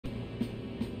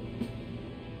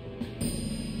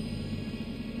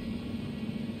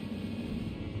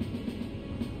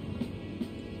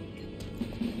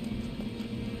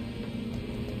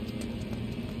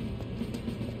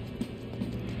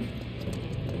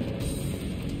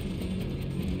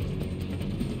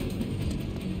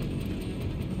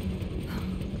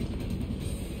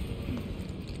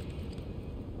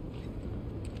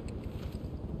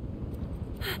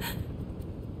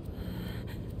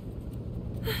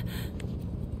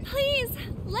Please,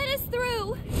 let us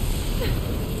through.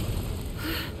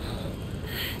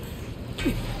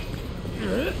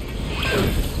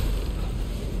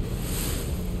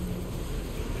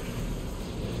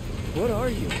 What are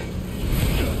you?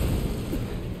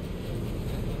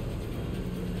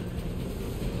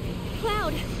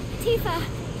 Cloud, Tifa,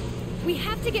 we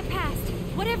have to get past,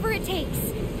 whatever it takes.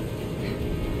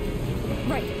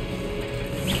 Right.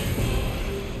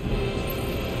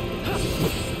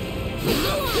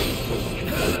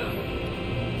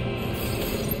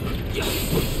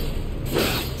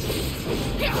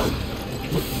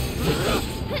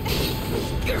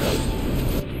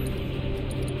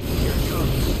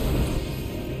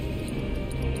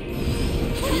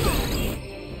 Go on!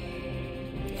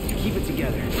 Keep it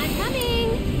together. I'm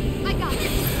coming! I got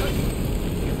it!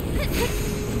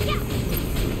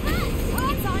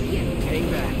 It's on you!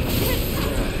 Hang back.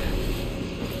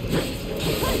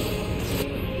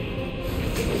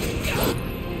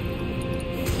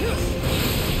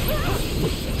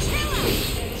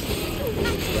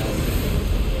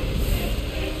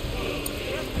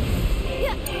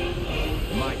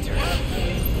 My turn.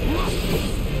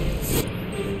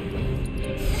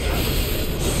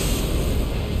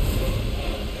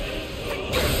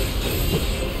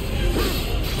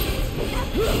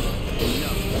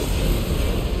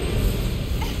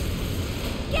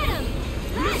 Get him!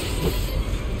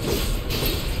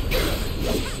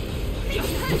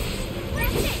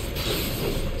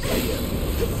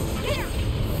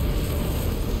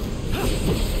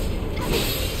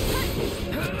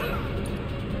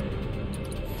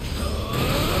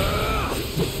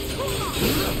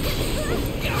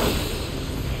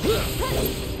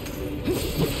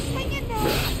 Hang in there!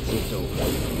 It's over.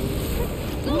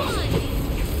 Go on!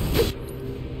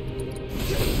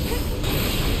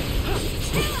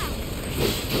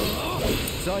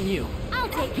 It's on you. I'll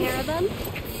take care of him.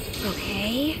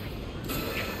 Okay.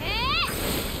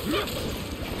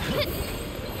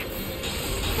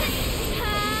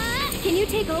 Can you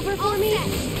take over for me?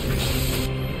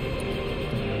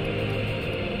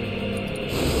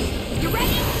 You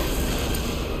ready?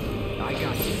 I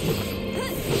got you.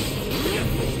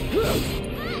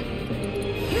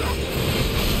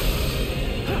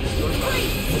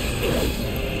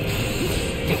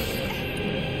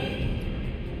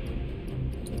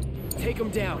 Take him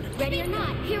down. Ready or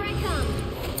not, here I come.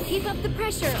 Keep up the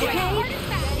pressure, okay?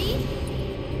 Ready?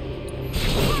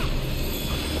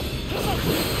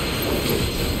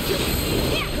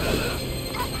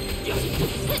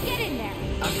 Get in there.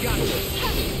 I've got this.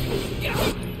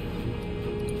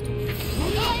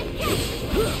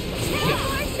 One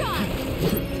more shot.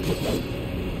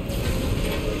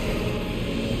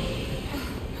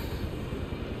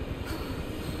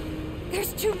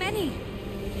 There's too many.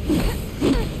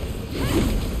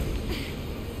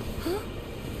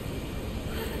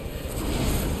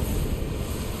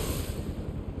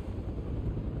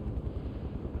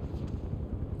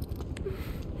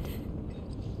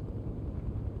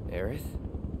 Aerith?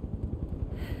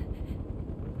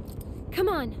 Come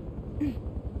on.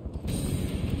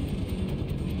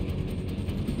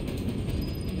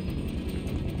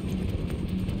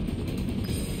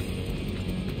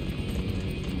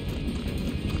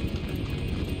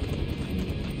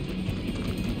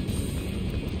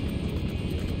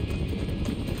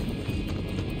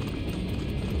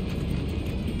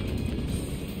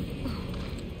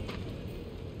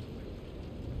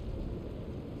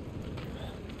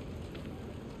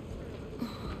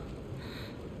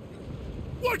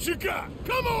 What you got?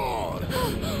 Come on!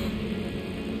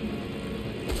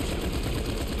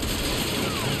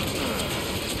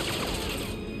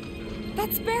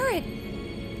 That's Barret.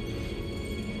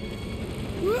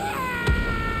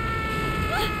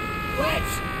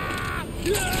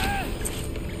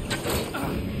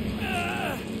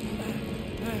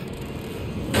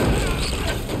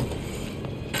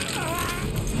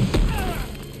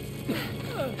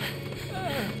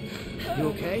 You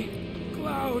okay?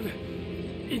 Cloud!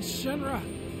 It's Shinra!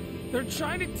 They're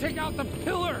trying to take out the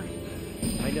pillar!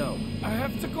 I know. I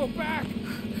have to go back!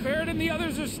 Barret and the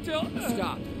others are still...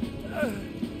 Stop.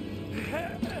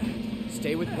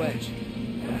 Stay with Wedge.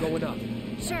 I'm going up.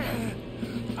 Sure.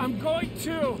 I'm going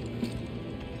too!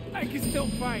 I can still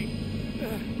fight.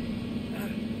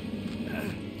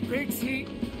 Biggs,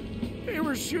 they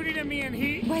were shooting at me and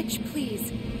he... Wedge,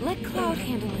 please. Let Cloud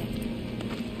handle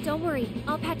it. Don't worry.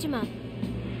 I'll patch him up.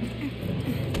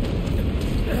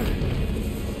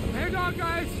 Hang on,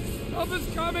 guys! Help is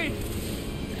coming!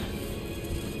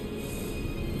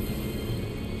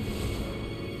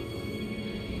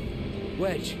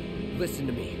 Wedge, listen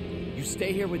to me. You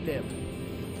stay here with them.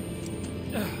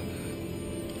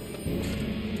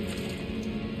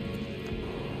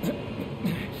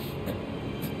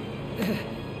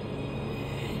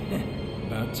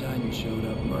 About time you showed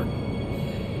up, Mark.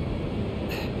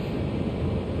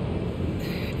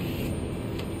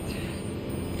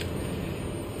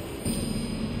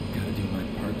 Gotta do my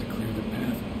part to clear the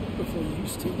path before you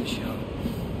steal the show.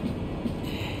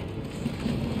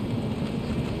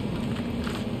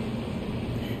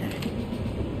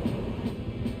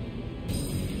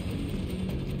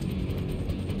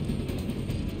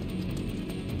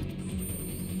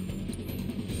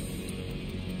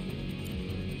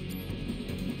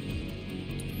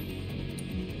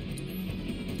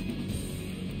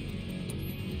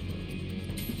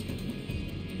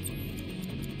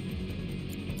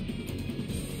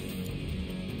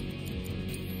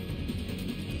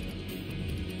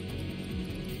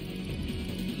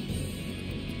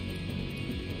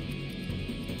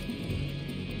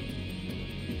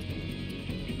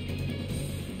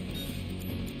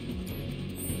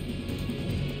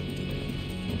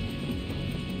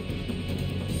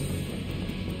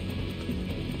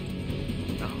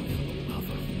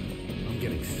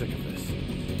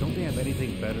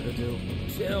 Anything better to do?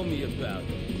 Tell me about it.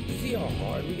 See how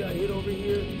hard we got hit over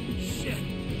here? Shit!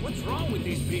 What's wrong with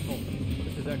these people?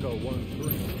 This is Echo 1-3.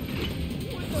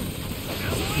 What the?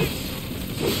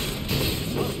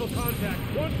 Hostile contact.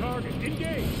 One target.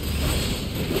 Engage.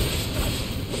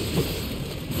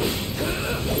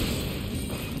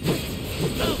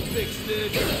 I'll fix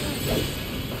this.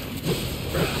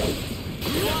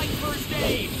 Light first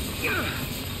aid.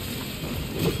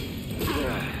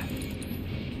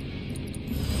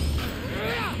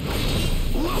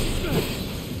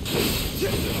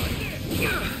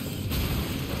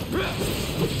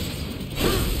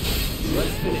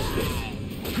 Let's finish this.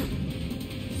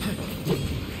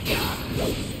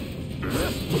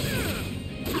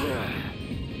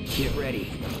 Get ready.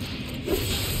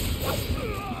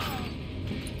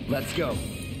 Let's go.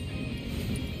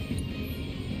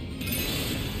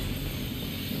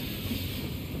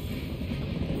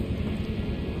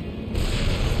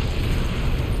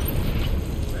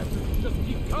 Just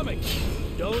keep coming.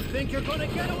 Don't think you're gonna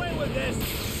get away with this.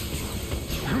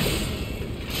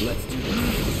 Let's do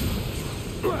this.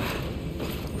 Your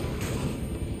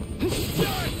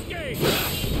escape!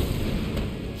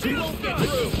 She won't get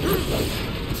through!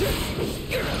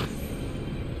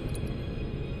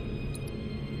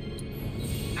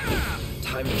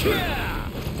 Time to kill.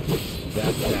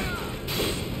 That's that.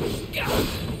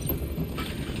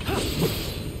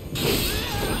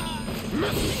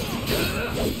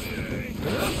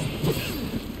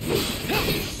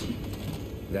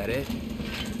 That it?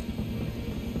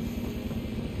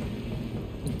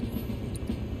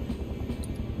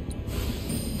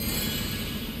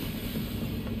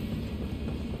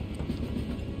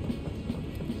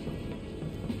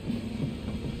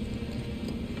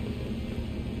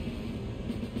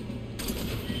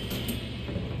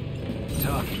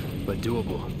 Tough, but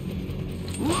doable.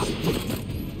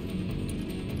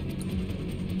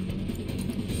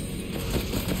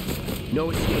 No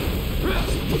escape.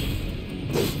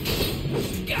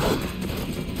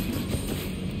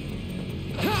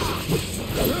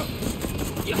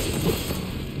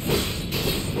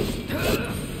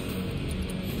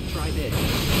 Try this.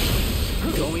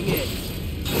 Going in.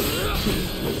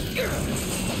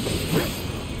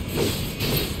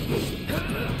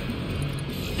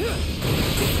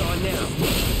 It's on now.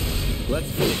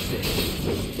 Let's finish this.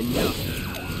 Enough.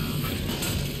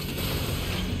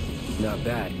 Not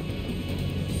bad.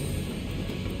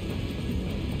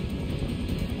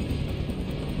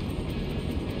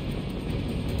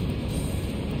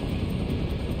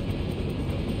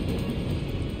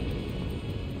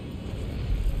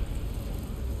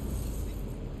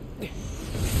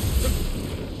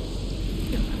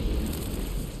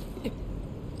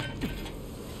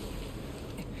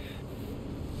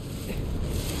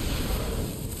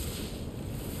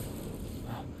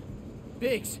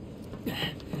 Biggs!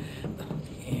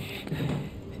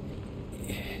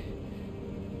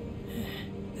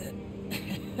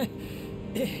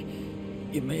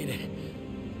 You made it.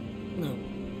 No,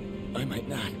 I might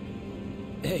not.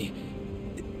 Hey,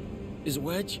 is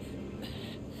Wedge?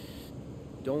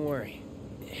 Don't worry.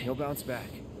 He'll bounce back.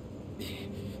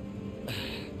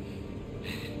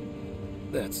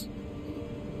 That's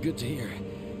good to hear.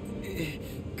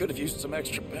 Could have used some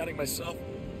extra padding myself.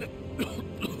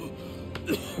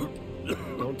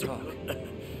 Don't talk.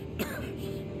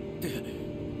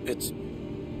 It's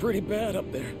pretty bad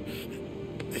up there.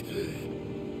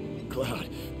 Cloud,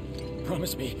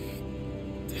 promise me,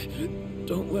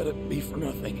 don't let it be for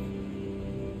nothing.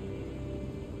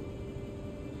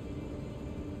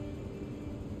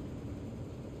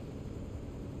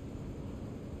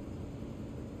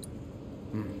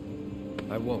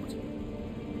 won't.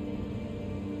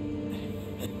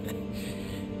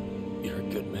 You're a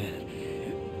good man.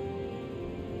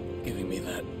 Giving me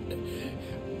that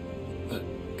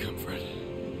comfort.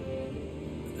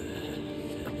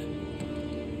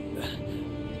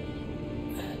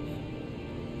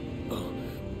 Oh,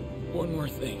 one more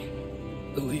thing.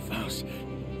 The Leaf House.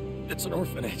 It's an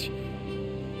orphanage.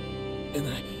 In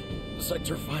the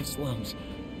Sector 5 slums.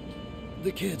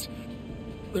 The kids,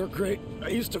 they're great. I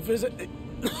used to visit.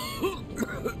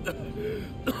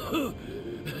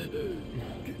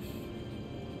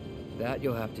 That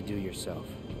you'll have to do yourself.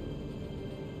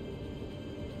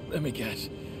 Let me guess.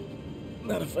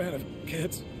 Not a fan of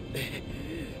kids.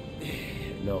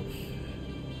 No.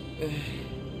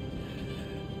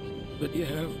 But you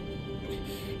have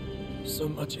so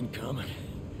much in common.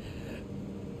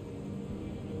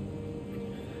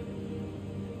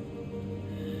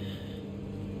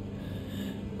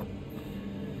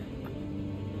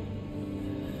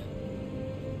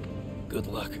 Good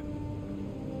luck,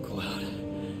 Cloud.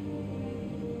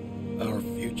 Our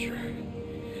future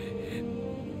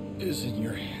is in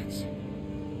your hands.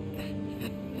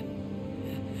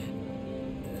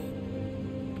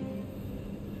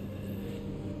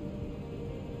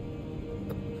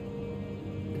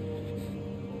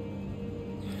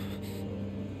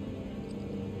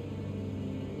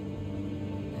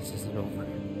 This isn't over.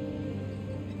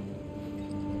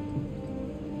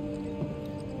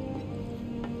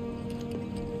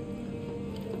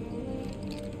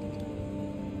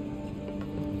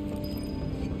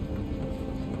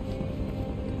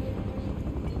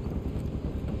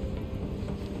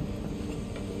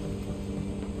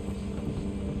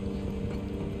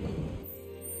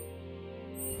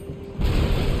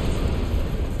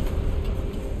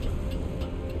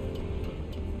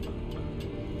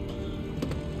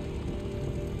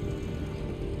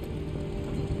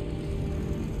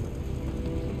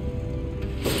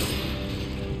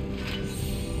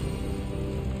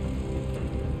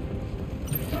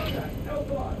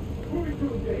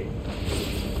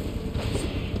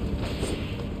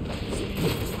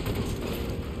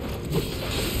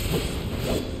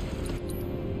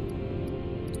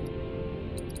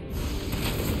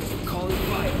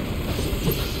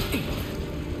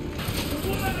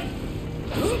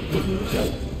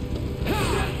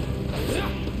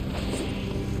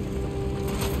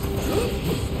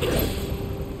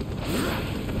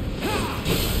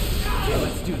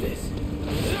 Let's do this.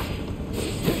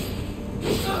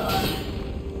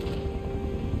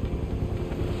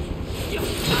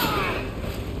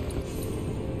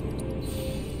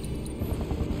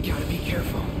 Gotta be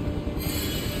careful.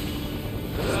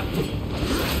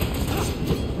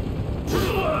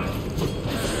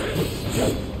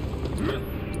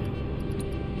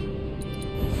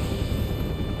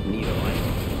 Needle light.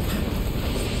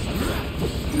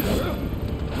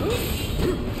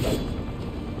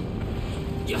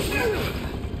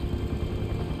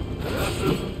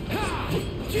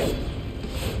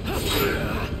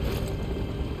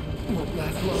 Won't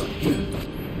last long.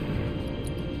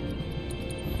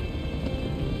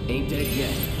 Ain't dead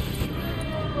yet.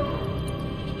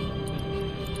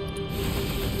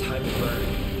 Time to burn.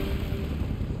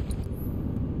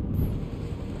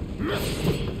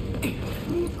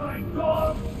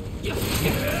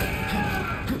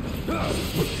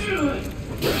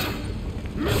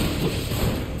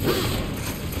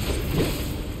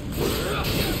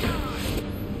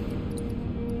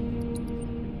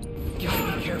 Gotta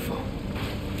be careful.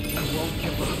 I won't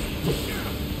give up.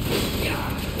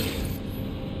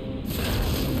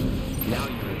 Now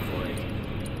you're in for it.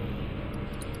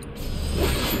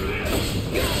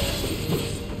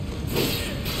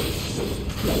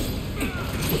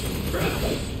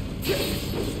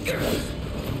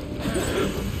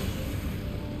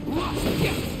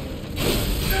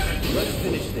 Let's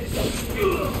finish this.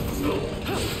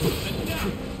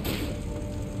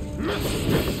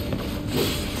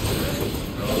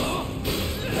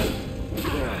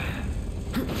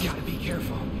 Gotta be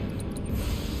careful.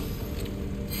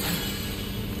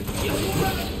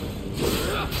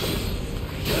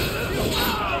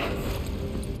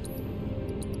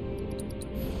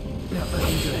 Not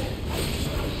looking good.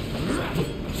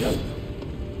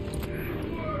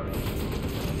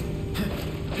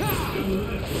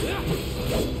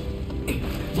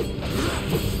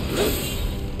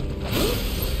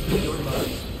 You're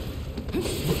mine.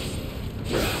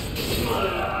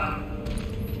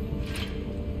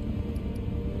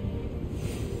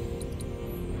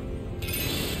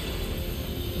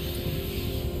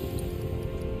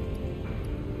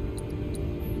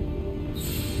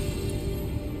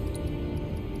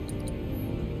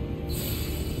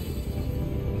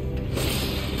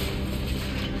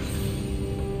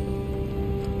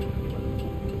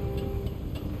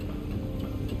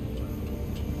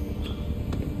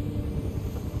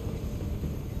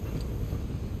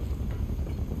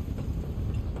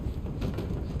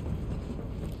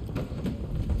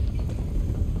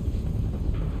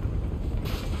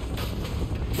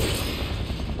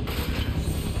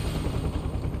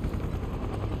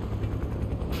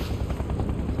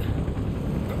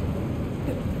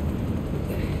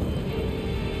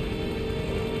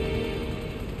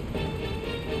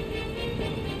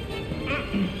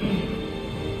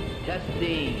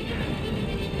 Testing.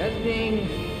 Testing.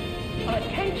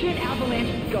 Attention,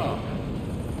 Avalanche Scum.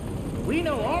 We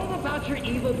know all about your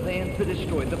evil plans to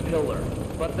destroy the pillar.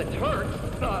 But the Turks,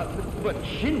 but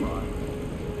Shinra,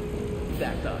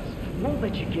 that's us. Won't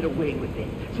let you get away with it.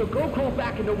 So go crawl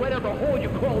back into whatever hole you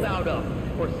crawled out of,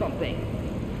 or something.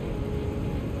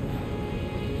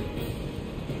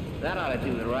 That ought to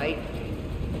do it, right?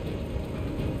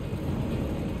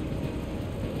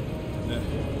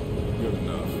 Good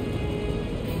enough.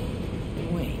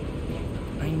 Wait,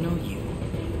 I know you.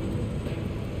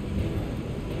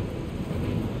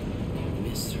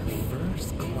 Mr.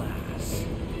 First Class.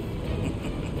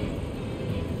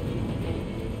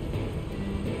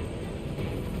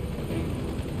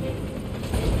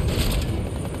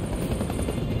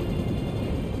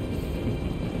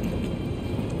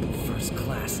 First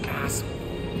Class asshole.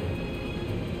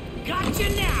 Gotcha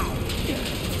now!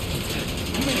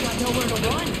 You ain't got nowhere to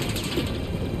run.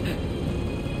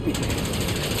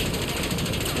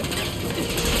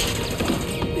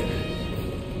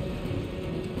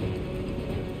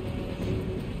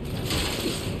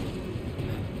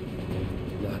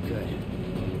 Not good.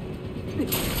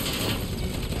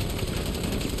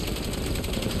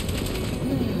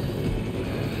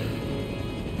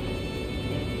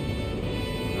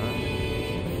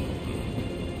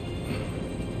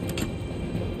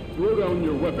 Throw down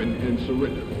your weapon and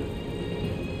surrender.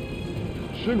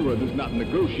 Shinra does not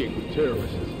negotiate with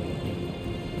terrorists.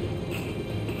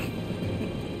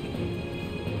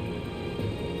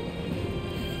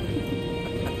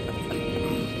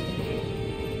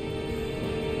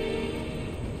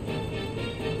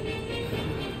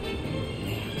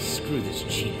 Man, screw this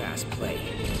cheap-ass play.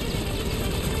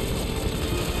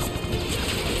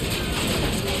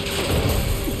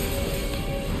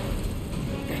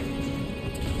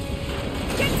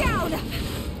 Get down!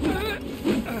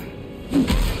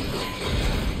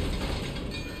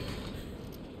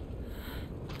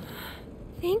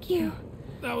 Thank you.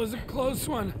 That was a close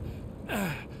one.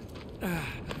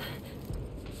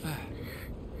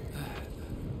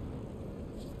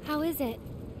 How is it?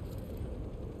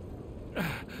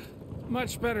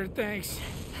 Much better, thanks.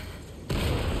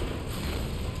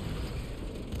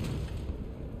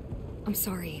 I'm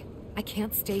sorry. I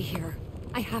can't stay here.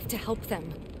 I have to help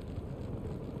them.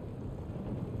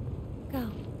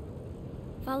 Go.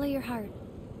 Follow your heart.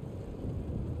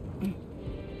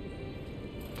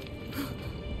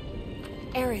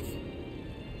 Aerith.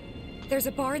 There's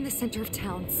a bar in the center of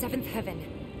town, Seventh Heaven.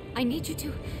 I need you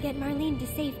to... Get Marlene to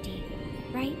safety,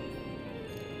 right?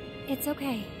 It's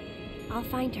okay. I'll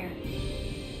find her.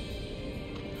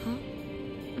 Huh?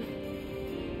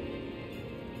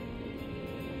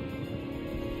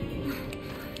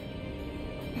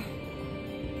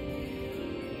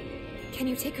 Can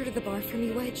you take her to the bar for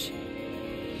me, Wedge?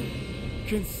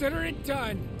 Consider it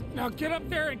done. Now get up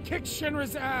there and kick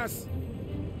Shinra's ass.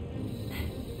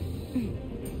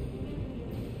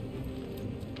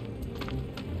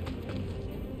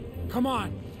 Come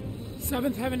on.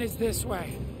 Seventh Heaven is this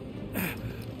way.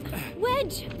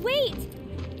 Wedge, wait!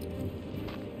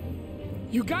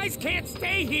 You guys can't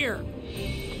stay here!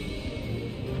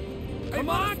 Come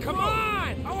on, come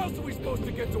on! How else are we supposed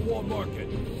to get to Wall Market?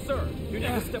 Sir, you need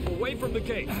to step away from the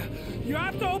gate. You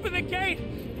have to open the gate!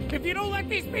 If you don't let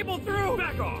these people through!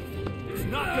 Back off! It's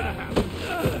not gonna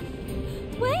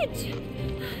happen. Wedge!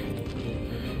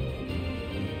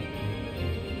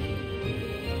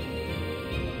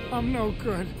 I'm no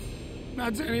good.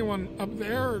 Not to anyone up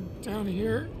there or down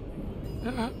here.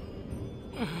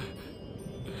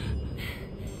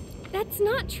 That's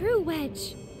not true,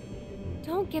 Wedge.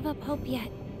 Don't give up hope yet.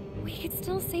 We could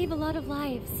still save a lot of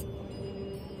lives.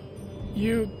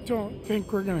 You don't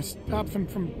think we're gonna stop them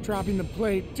from dropping the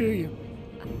plate, do you?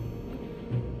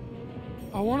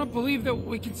 I want to believe that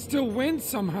we can still win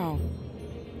somehow.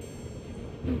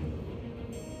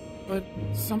 But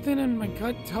something in my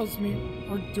gut tells me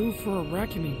we're due for a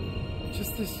reckoning.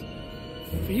 Just this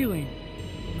feeling.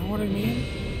 You know what I mean?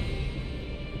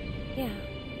 Yeah,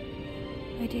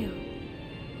 I do.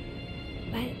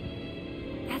 But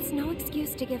that's no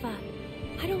excuse to give up.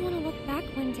 I don't want to look back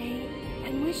one day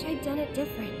and wish I'd done it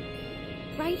different.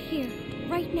 Right here,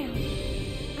 right now.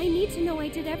 I need to know I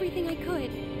did everything I could.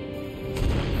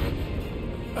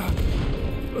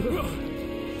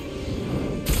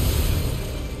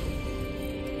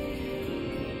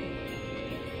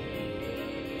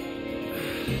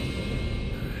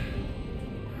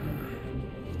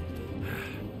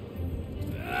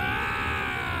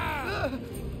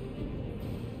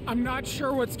 I'm not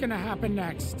sure what's gonna happen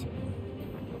next.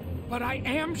 But I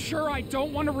am sure I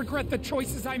don't want to regret the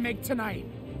choices I make tonight.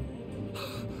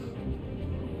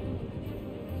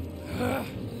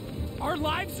 Our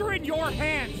lives are in your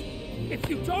hands. If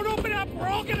you don't open up, we're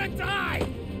all gonna die.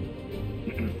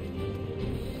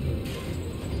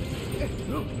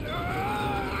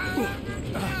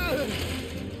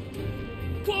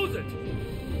 Close it!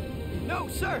 No,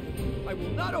 sir! I will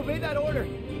not obey that order!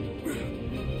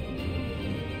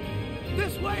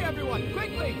 This way, everyone!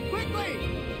 Quickly! Quickly!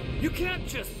 You can't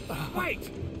just wait.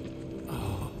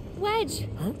 Wedge!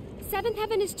 Huh? Seventh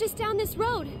Heaven is just down this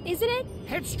road, isn't it?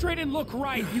 Head straight and look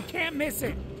right. You can't miss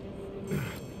it.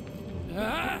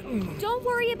 Don't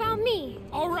worry about me.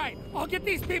 All right, I'll get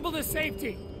these people to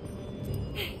safety.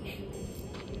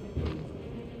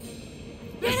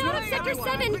 Get out of Sector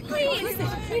 7, please!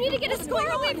 We need to get as far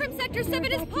away from Sector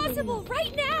 7 as possible,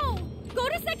 right now! Go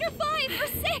to Sector 5 or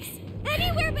 6!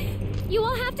 Anywhere but... You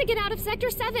all have to get out of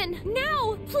Sector 7,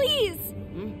 now, please!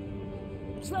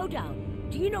 Slow down.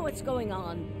 Do you know what's going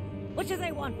on? What do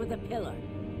they want with the pillar?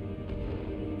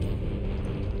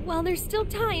 Well, there's still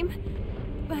time,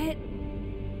 but...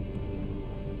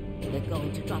 They're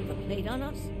going to drop the plate on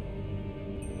us?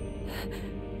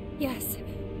 Yes.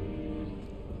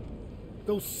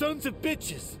 Those sons of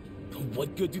bitches!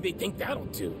 What good do they think that'll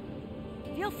do?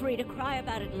 Feel free to cry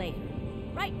about it later.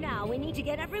 Right now, we need to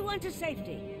get everyone to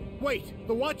safety. Wait,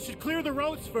 the watch should clear the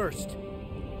roads first.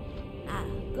 Ah,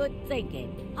 good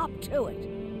thinking. Up to it.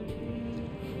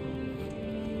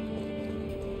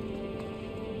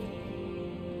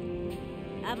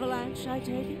 Avalanche, I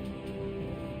take it?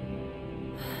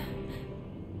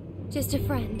 Just a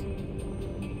friend.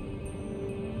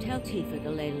 Tell Tifa to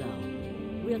lay low.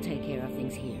 We'll take care of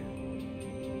things here.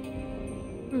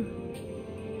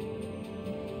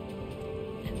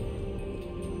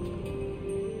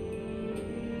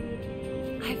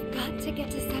 I've got to get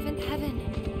to Seventh Heaven.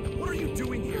 What are you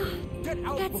doing here? Get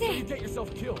out That's before it. you get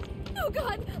yourself killed! Oh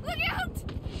God, look out!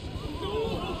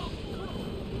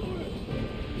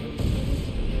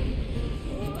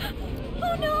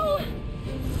 Oh no!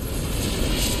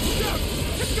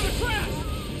 It's gonna crash!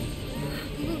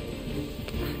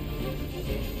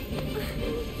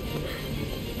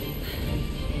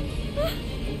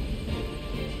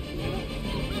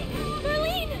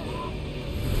 Marlene!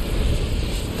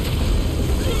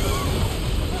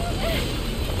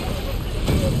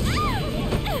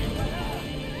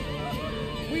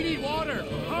 We need water!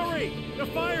 Hurry! The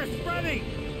fire's spreading!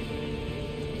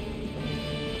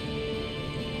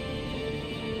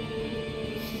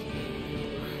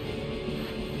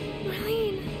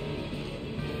 Marlene!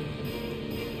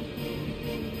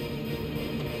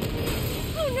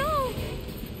 Oh no!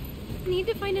 I need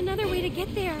to find another way to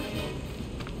get there.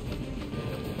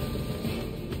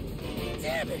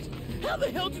 Damn it! How the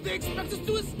hell do they expect us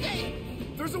to escape?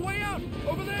 There's a way out!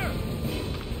 Over there!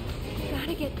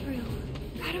 Gotta get through.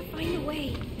 Gotta find a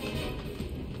way.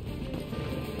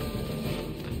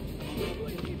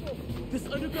 This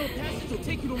underground passage will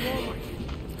take you to Walmart.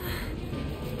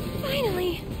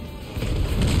 Finally!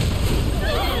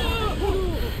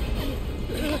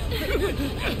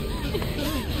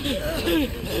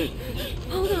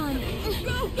 Hold on.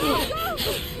 Go! Go!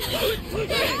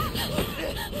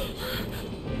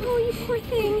 Oh, you poor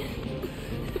thing.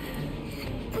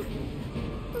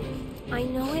 I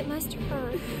know it must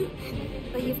hurt,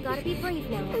 but you've got to be brave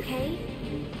now, okay?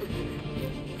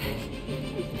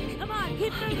 Come on,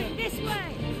 keep moving this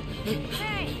way!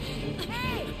 Hey!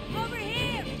 Hey! Over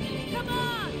here! Come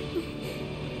on!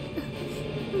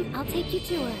 I'll take you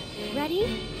to her. Ready?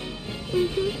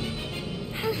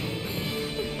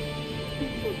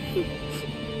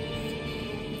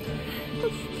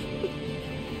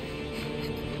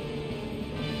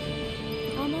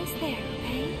 Almost there,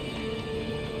 okay?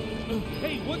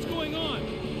 Hey, what's going on?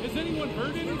 Has anyone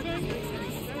heard anything?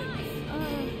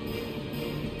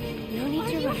 No need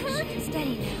to rush.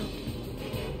 Steady now.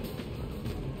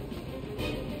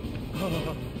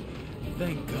 Oh,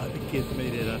 thank God the kids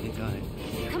made it on time.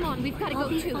 Come on, we've got to I'll go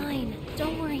be too. fine.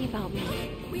 Don't worry about me.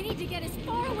 We need to get as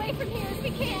far away from here as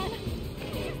we can.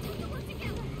 We just have to work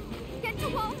together. Get to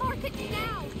Wall Market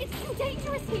now. It's too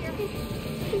dangerous here.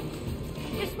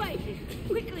 This way!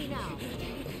 Quickly now!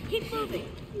 Keep moving!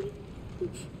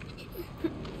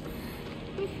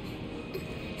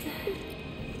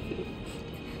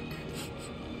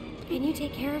 Can you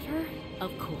take care of her?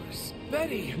 Of course.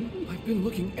 Betty! I've been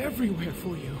looking everywhere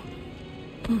for you.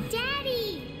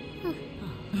 Daddy!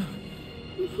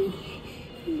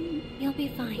 You'll be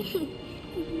fine.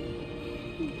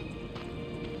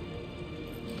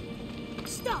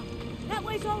 Stop! That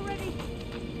way's already...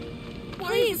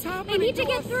 Please, I need to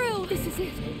get through. This is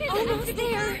it. Almost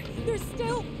there. There's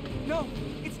still... No,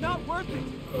 it's not worth it!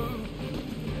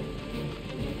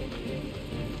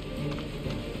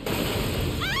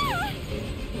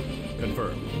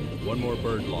 One more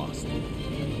bird lost.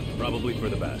 Probably for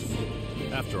the best.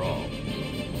 After all.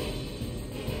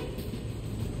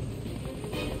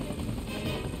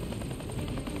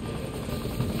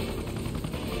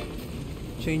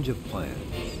 Change of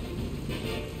plans.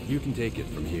 You can take it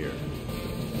from here.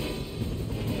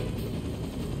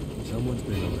 Someone's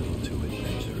been a little too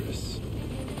adventurous.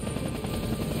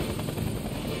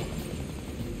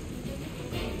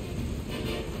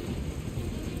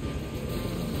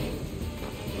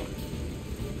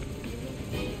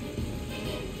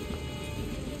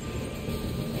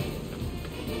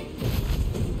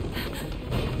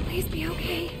 Please be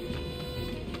okay.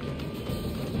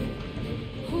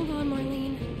 Hold on,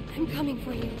 Marlene. I'm coming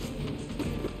for you.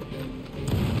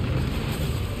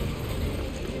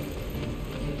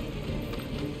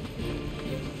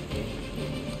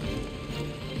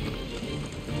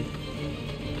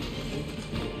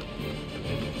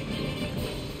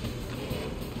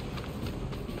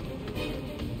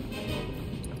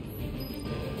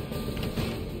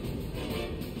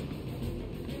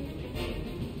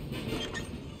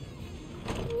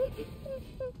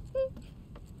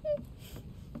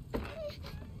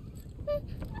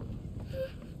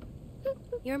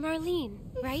 You're Marlene,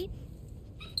 right?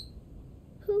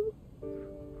 Who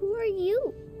are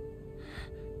you?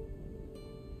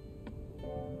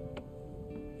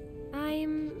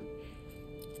 I'm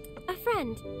a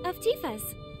friend of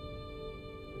Tifa's.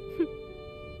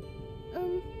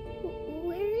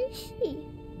 Where is she?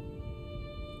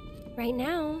 Right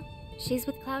now, she's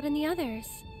with Cloud and the others.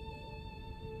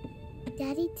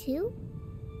 Daddy too?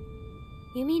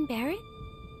 You mean Barrett?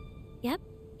 Yep,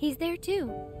 he's there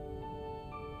too.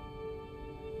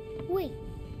 Wait,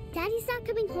 Daddy's not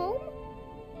coming home?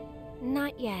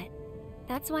 Not yet.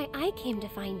 That's why I came to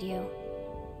find you.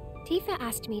 Tifa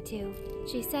asked me to.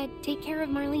 She said, take care of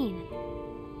Marlene.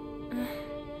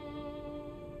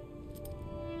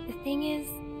 The thing is,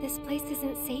 this place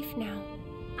isn't safe now.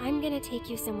 I'm gonna take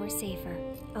you somewhere safer,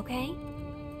 okay?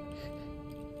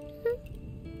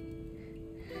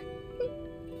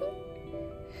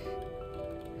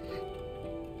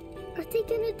 Are they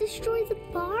gonna destroy the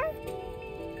bar?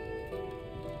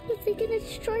 Are they gonna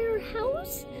destroy our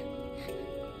house?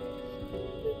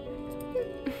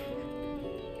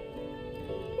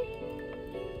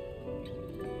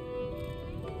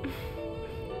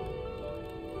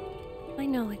 I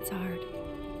know it's hard.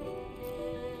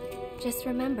 Just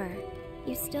remember,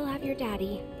 you still have your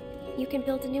daddy. You can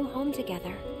build a new home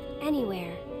together,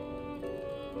 anywhere.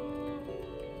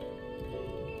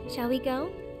 Shall we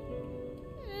go?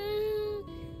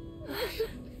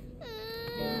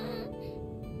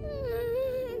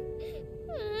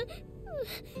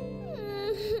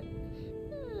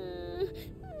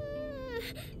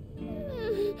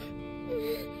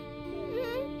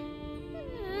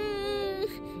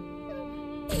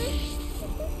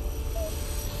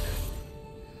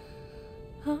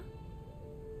 Huh?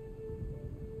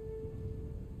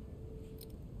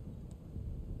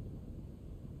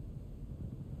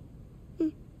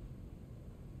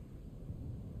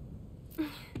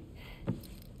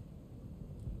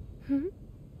 Hmm?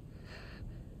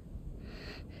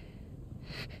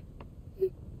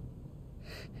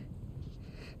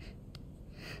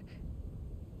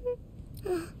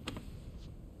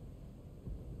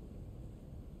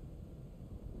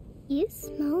 You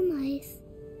smell nice.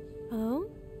 Oh?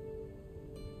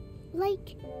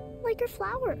 Like a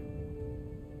flower.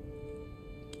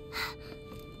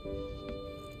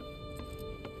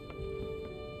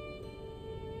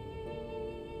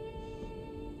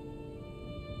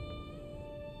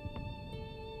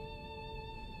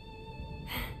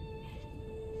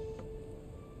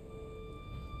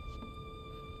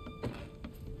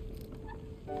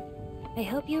 I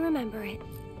hope you remember it.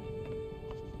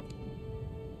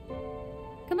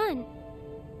 Come on.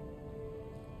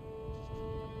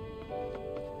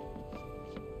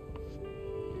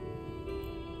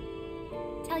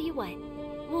 Tell you what,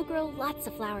 we'll grow lots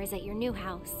of flowers at your new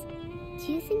house.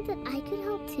 Do you think that I could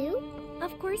help too?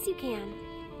 Of course you can.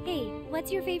 Hey,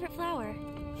 what's your favorite flower?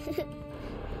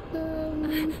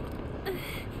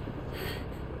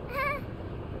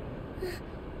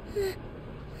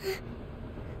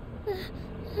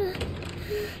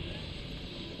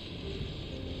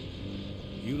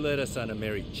 You led us on a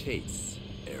merry chase,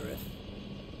 Aerith.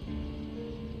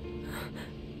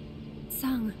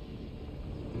 Sung.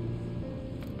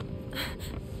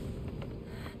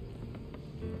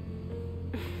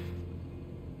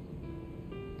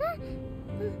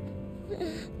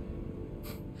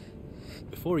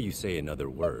 Before you say another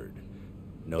word,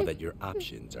 know that your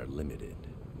options are limited.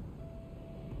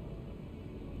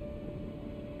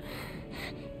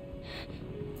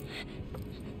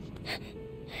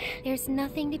 There's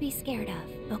nothing to be scared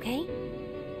of, okay?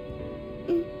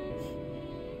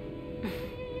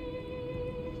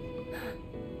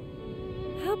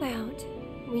 How about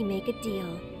we make a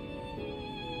deal?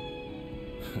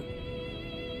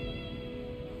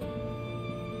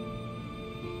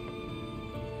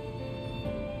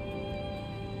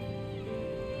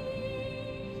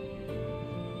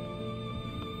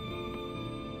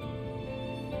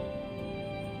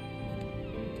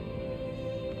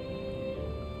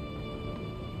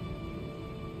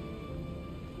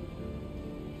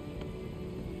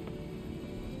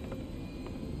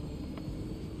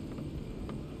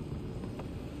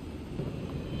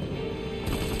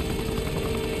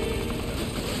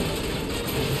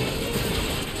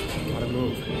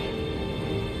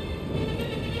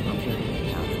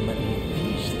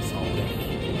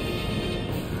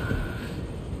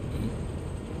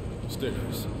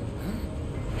 Stairs.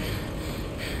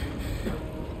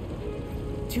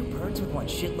 Two birds with one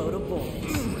shitload of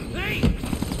bullets. Hey!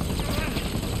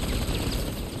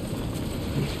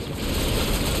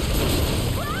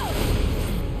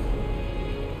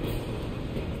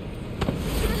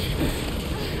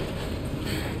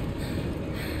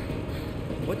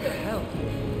 What the hell?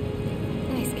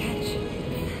 Nice catch.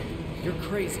 You're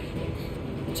crazy.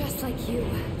 Just like you.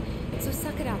 So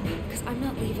suck it up, because I'm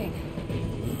not leaving.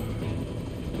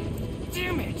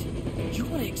 Damn it! You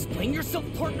want to explain yourself,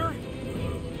 partner?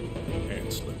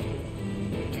 Hand slip.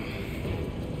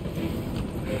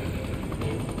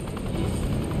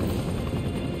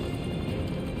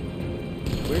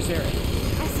 Where's Eric?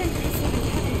 I sent her to see my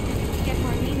Kevin to get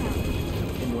Marlene out.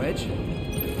 In Wedge?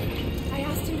 I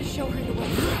asked him to show her the way.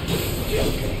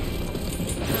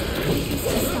 We can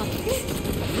still stop this.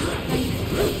 Right?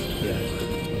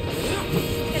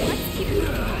 Then let's keep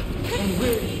moving. And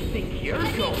where do you think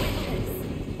you're going?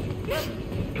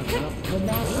 Come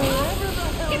on, wherever the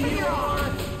hell give me you your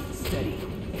arm. Steady.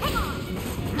 Come on.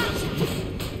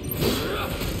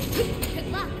 Good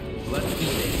luck. Let's do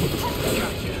this.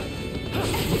 Gotcha.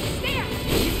 There.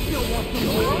 You still want some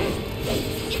more?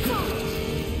 It's on.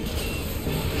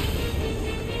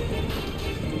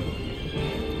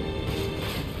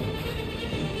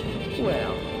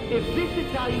 Well, if this is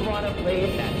how you want to play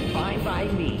it, that's fine by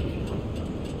me.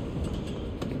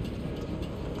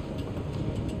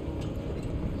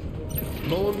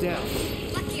 Mow him down.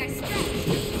 Lucky I stretched.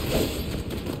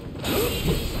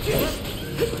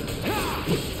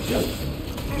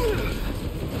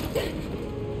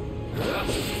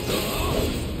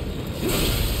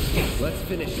 Let's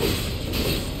finish it.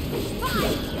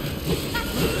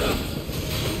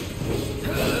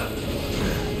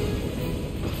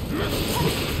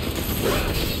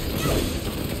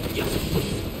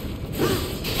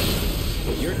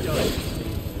 You're done.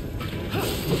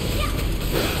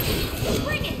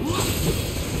 Bring it.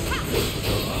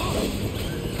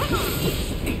 Come on.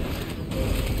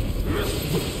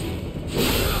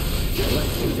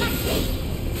 Let's do this.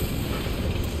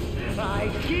 I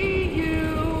see you!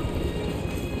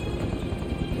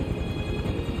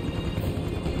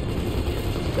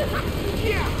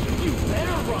 Yeah, you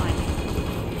better run!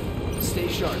 Stay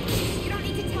sharp. You don't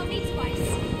need to tell me twice.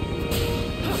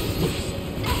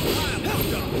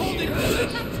 Hold it!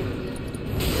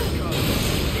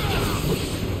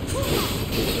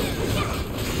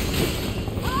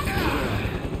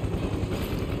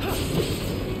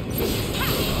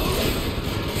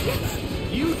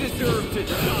 You deserve to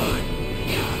die!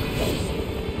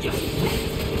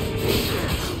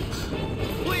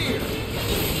 Clear!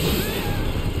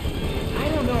 I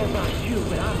don't know about you,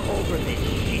 but I'm over this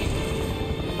shit.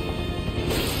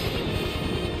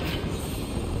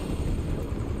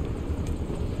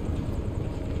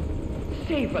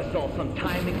 Save us all some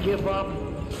time and give up.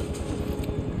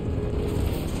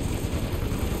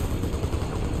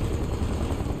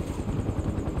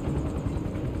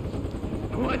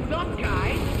 What's up,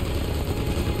 guys?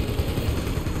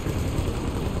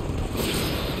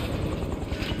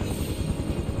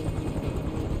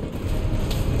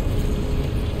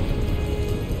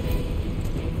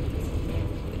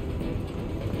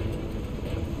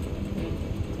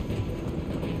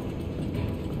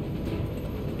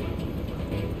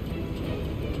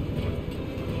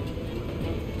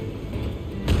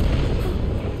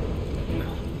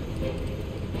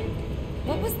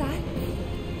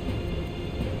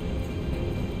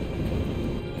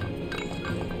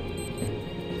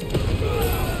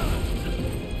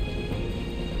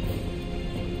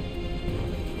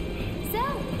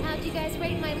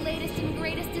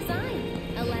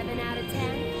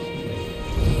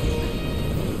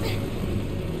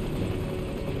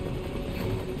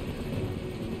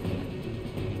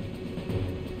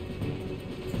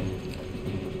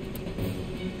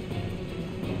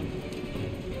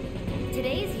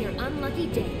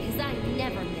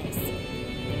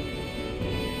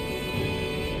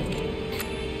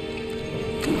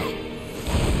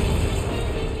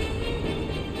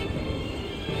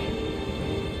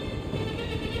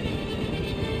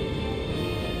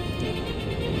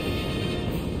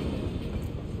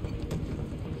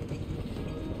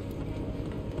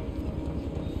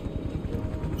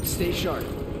 Stay sharp.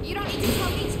 You don't need to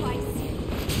tell me twice.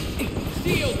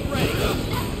 Shield ready!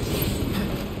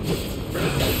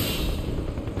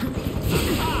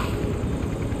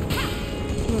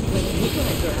 Looks like you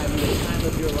guys are having the time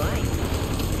of your life.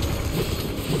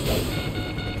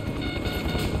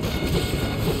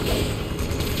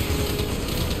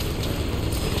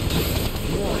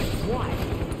 What?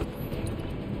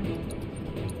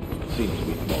 Seems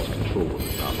we've lost control of the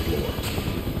top floor.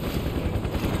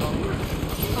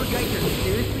 Our guys are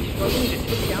seriously struggling to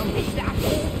take down this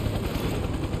asshole?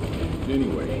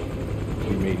 Anyway,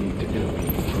 we may need to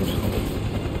intervene personally.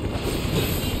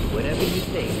 Whatever you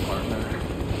say, partner.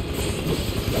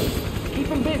 Keep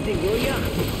them busy, will ya?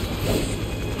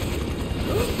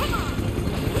 Come on!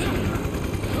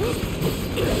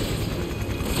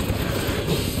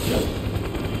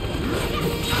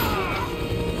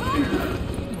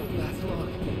 Last long.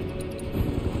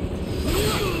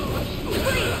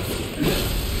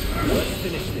 Let's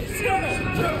finish this.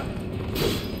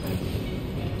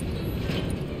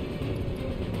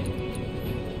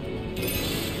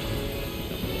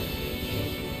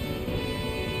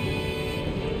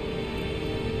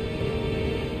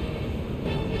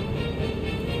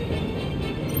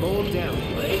 Mow him down.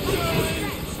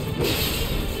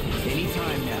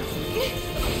 Anytime now.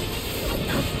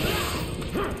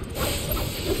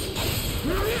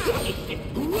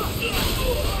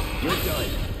 You're done.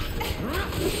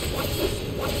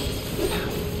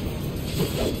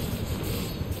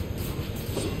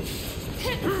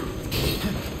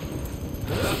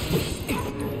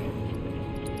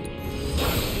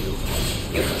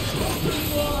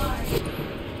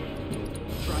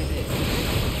 Try this.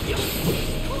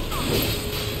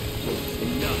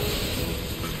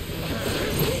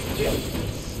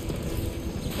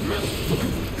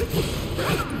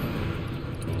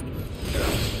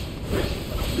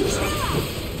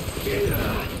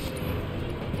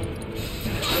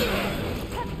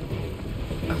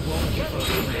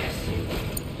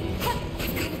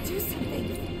 I've got to do something.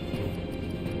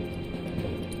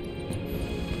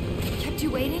 Kept you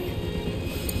waiting?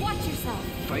 Watch yourself.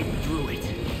 Fight through it.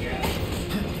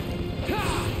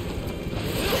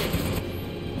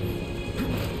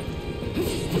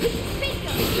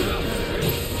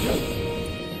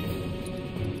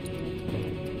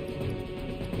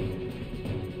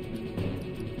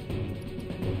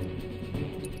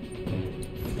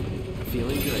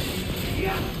 Feeling good.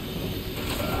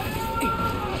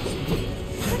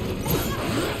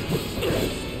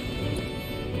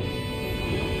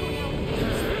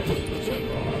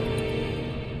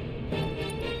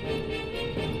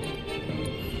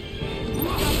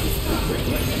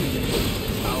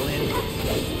 I'll end this.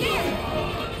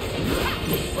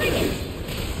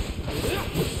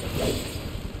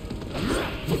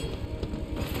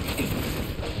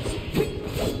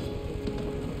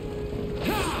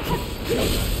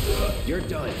 You're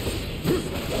done.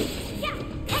 Yeah,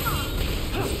 come on!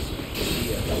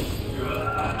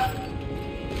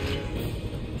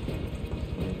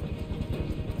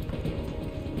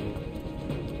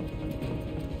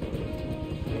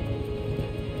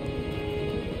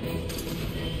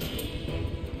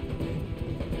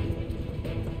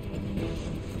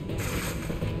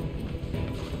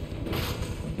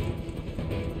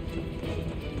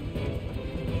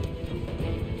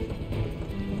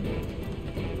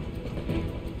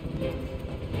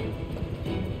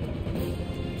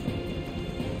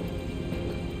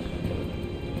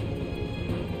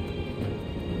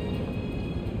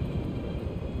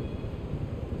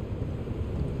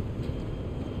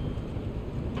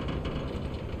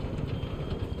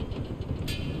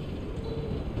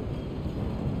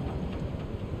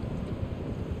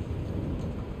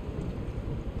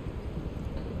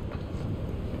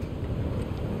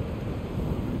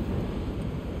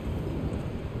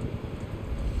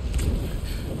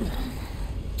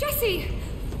 Jesse!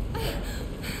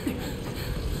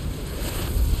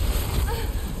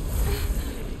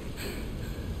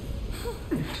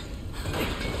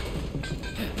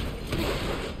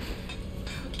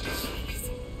 Jeez.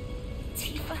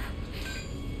 Tifa.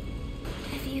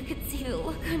 If you could see the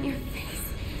look on your face.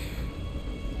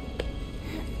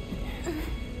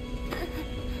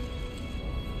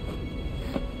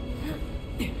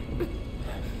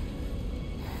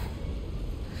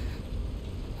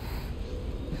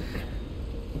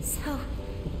 So,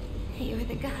 you're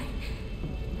the guy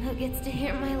who gets to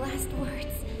hear my last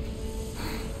words.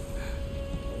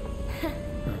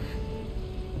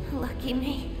 Lucky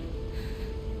me.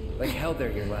 Like hell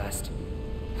they're your last.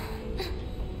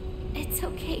 It's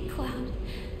okay, Cloud.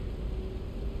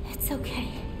 It's okay.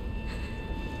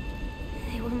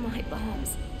 They were my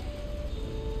bombs.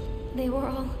 They were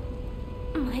all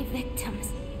My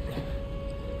victims.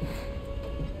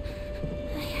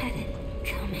 I had it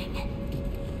coming.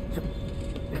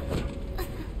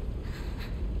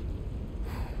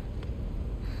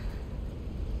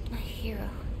 My hero.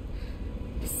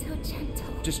 So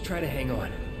gentle. Just try to hang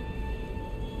on.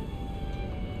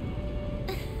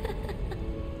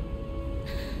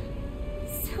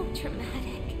 So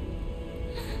dramatic.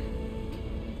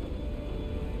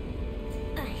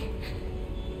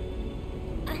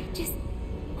 I just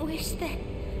wish that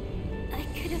I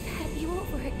could have had you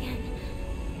over again.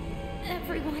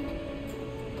 Everyone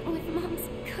with Mom's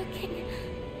cooking.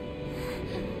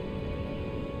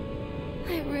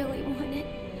 I really wanted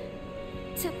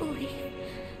to believe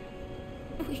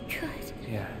we could.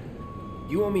 Yeah.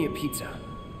 You owe me a pizza.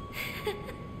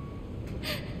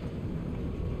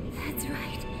 That's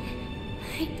right.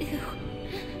 I do.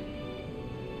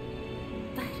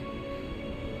 But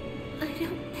I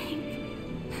don't think...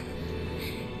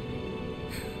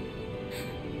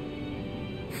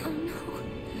 Oh no.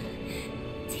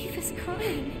 Tifa's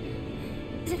crying.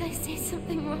 Did I say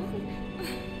something wrong?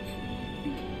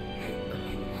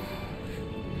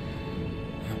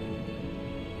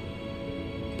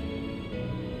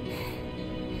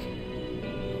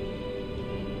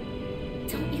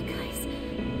 Don't you guys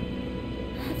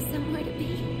have somewhere to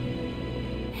be?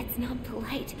 It's not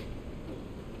polite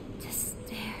to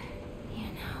stare, you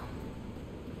know.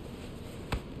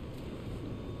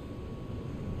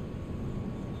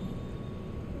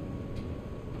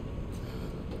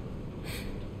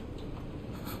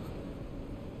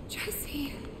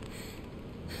 Jesse.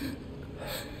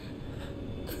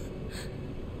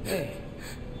 Hey.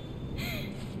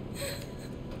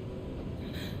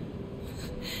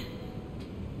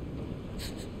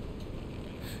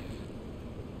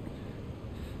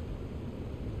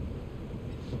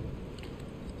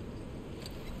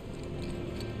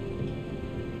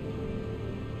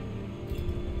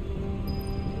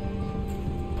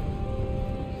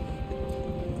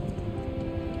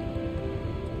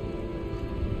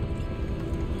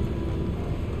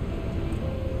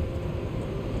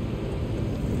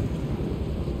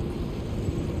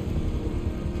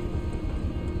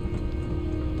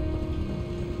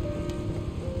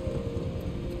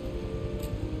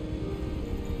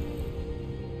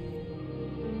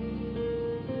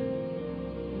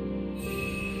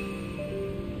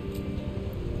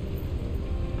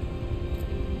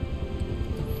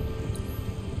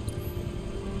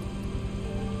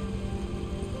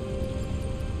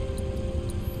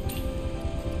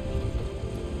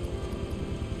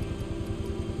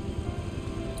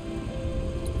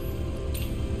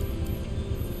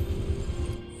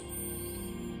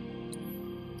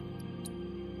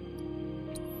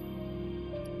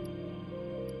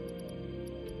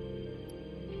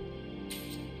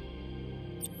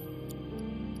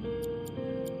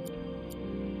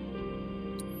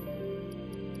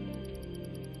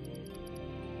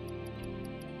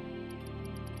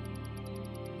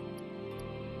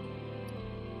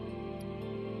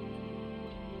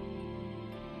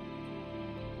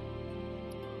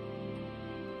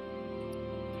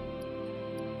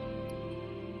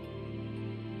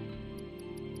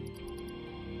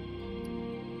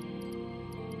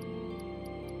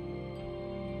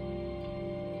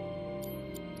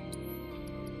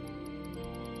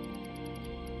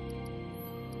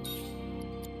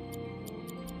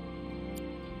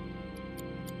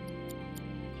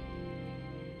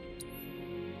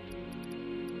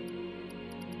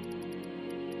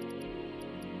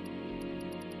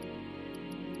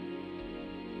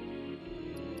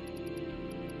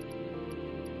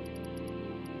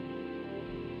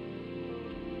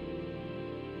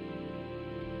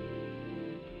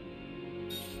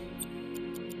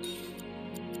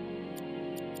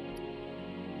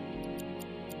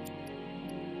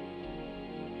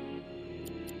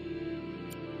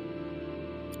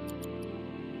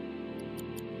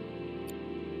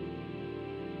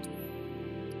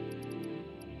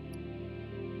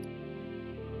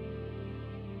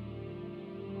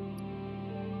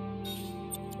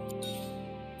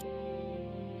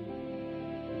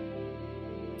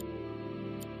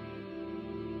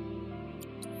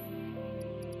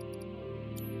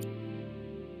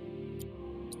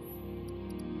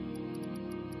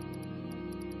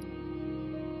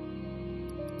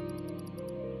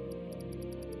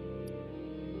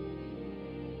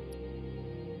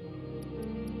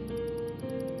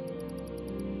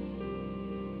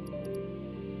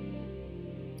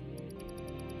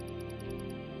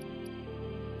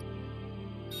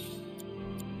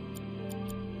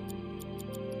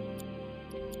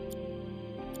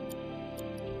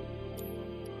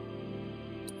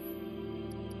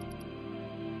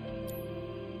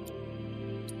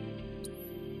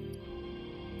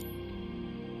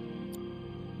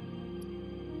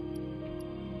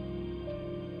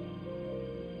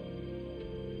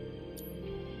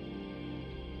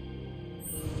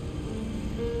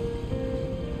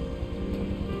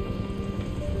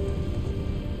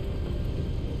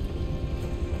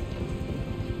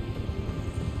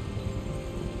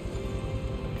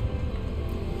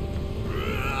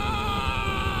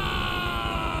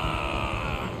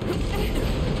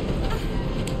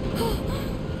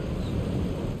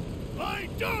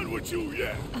 with you,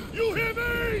 yeah. You hear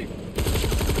me?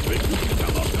 Think you can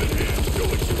come up in here and do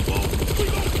what you want? We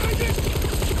gon' take it?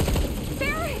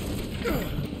 Barry!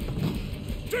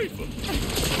 Tifa!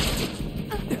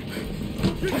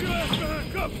 Get your ass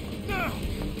behind cover, now!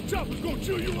 Chopper's gonna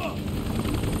chew you up!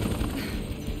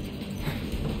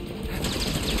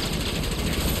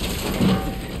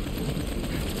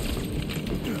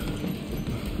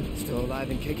 Still alive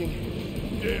and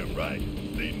kicking? Damn right.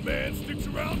 Leading man sticks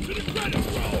around to the credits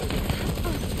roll.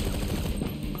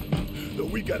 Though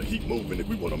we gotta keep moving if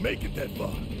we wanna make it that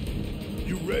far.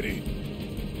 You ready?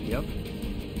 Yep.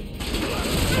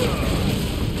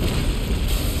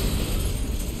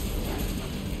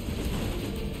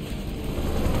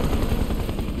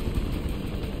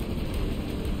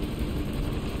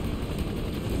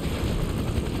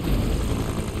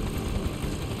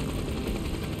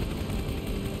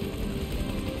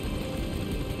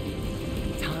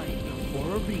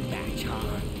 For a rematch,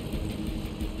 huh?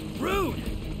 Rude!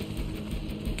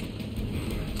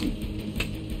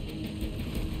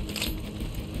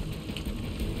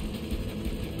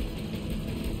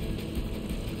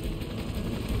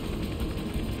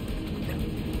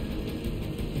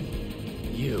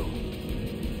 You.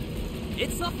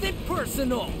 It's nothing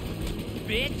personal,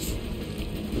 bitch!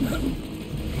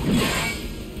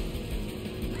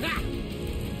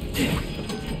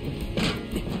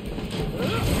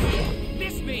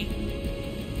 Miss me!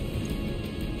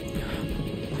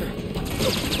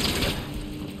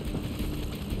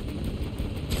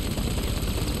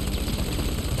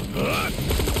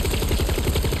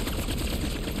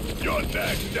 You're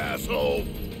next, asshole!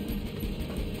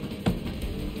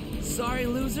 Sorry,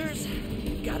 losers.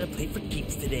 Gotta play for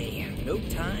keeps today. No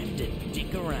time to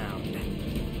dick around.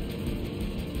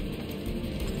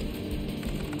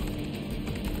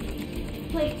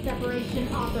 Plate separation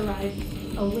authorized.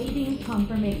 Awaiting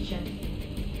confirmation.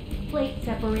 Plate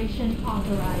separation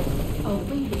authorized.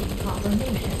 Awaiting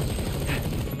confirmation.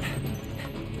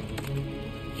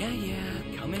 Yeah,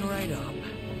 coming right up.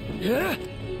 Yeah?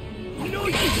 No,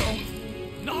 you don't!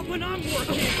 Not when I'm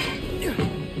working!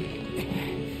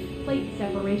 Plate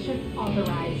separation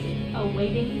authorized.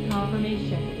 Awaiting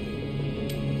confirmation.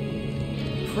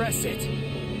 Press it.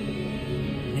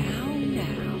 Now.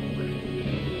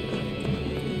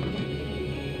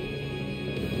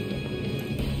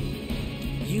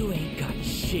 You ain't got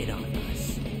shit on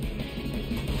us.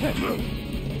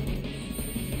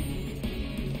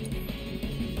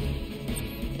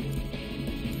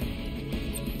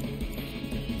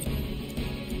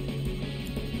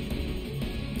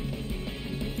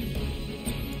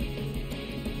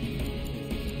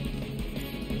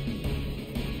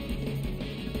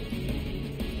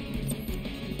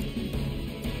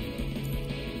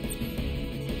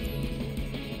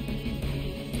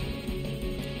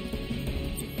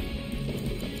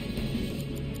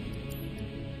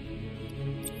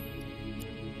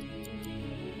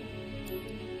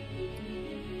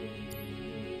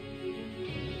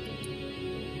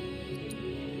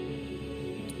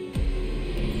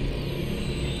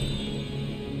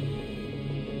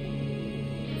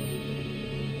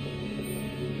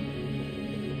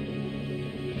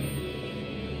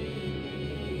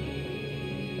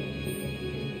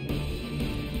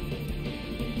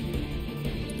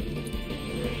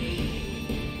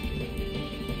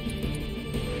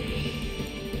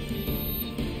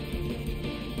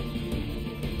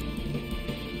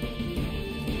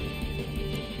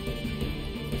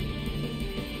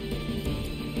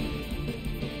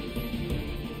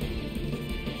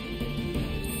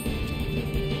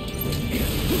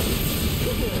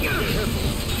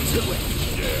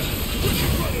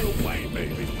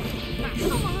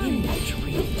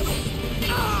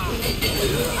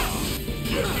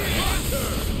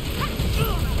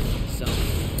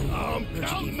 I'm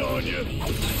counting on you. I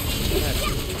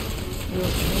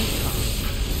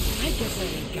guess I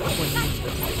ain't got one.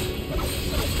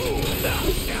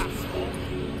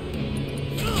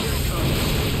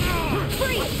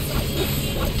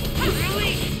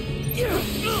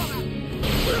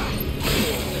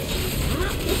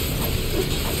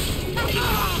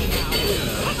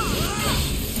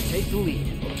 Take the lead.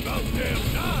 About damn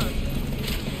time.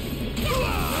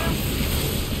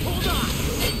 Hold on.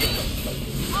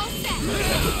 All set.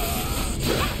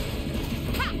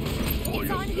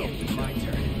 It's on you. My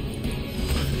turn.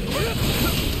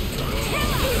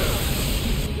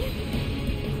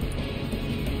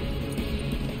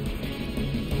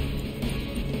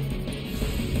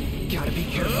 Gotta be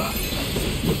careful.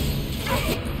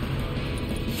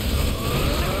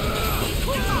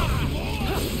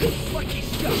 Lucky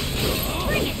stuff.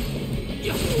 Bring it.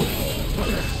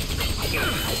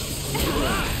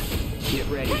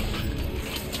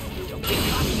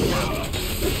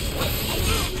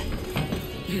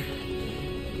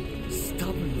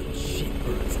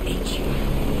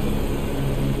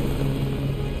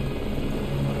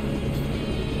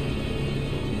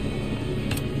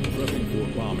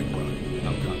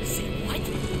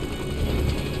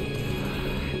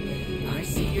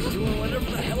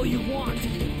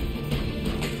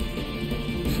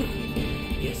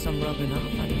 rubbing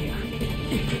off on you.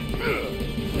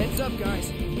 Heads up,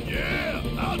 guys. Yeah,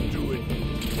 I'll do it.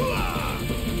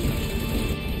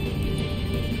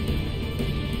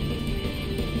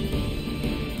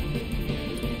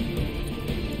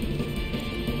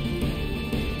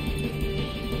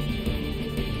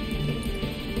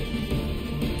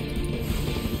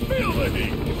 Feel the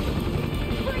heat.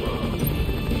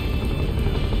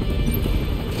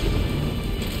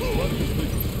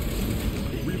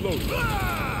 Reload.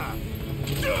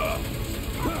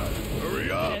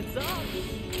 Hurry up. Heads up.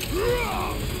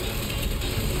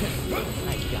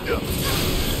 Nice job.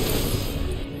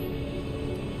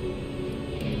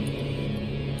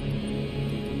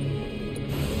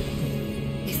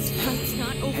 This fight's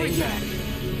not over yet.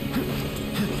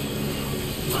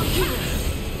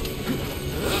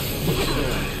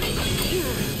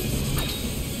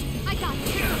 I got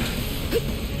you.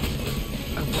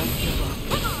 I won't give up.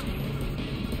 Come on.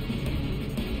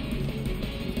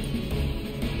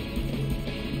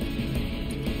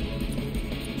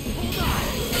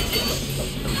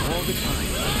 All the time.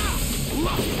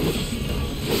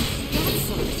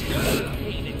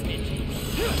 Paying attention.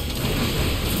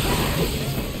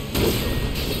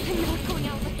 I'm not going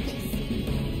out like this.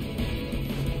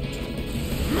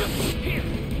 Here.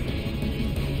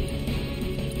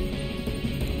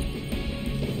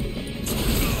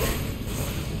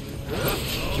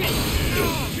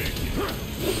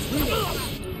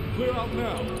 Clear out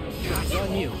now. It's on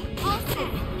you. All set.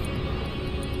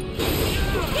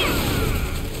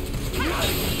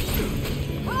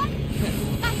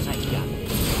 Nice job.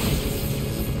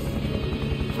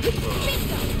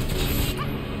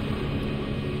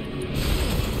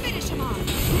 Finish him off.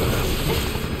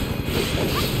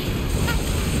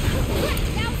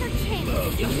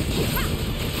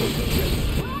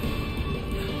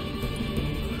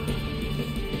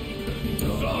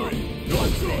 Now's our Sorry. Your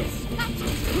choice.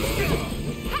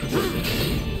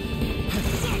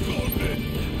 Suck on it.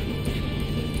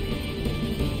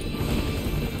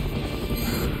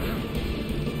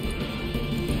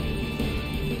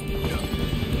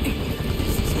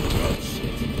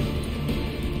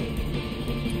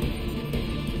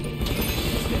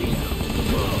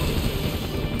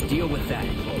 Deal with that.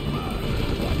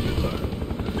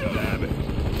 Damn it.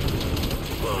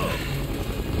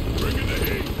 Bring in the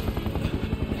heat.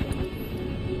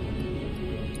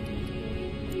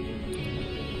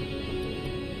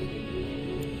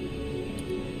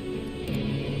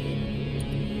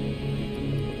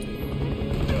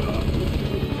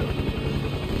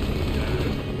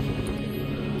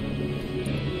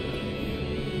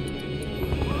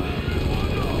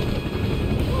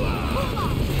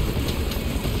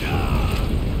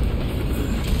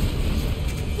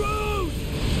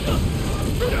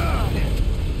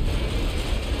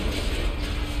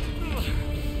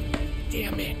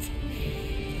 Damn it.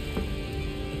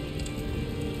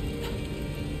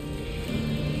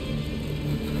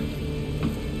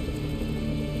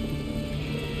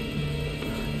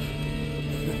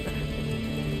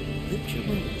 The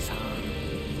Jones, huh?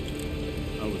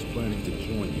 I was planning to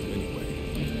join you anyway.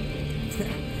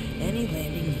 Any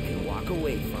landing you can walk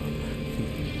away from.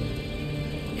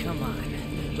 Come on.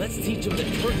 Let's teach them the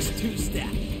Turks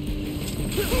two-step.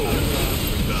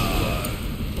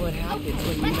 What happens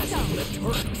when you mess with the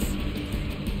Turks?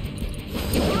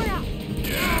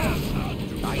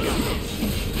 I got this.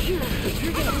 If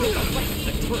you're gonna pick a fight with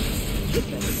the Turks, you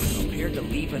better be prepared to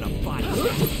leave in a body.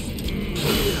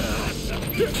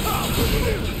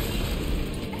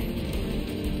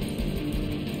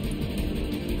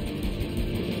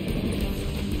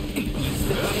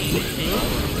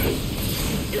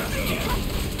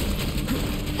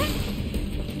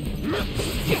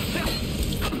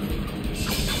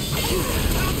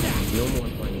 No more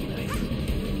funny nights.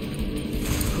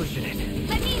 Pushing it.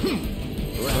 Let me in.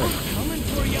 Coming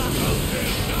for ya!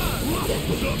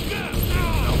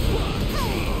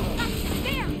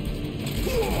 There.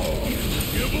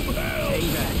 Give them hell.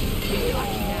 Payback. Got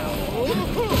you now.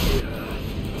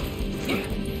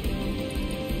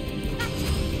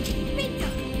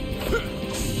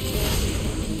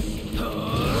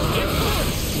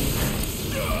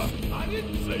 I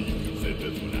didn't say you could sit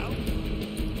this one out.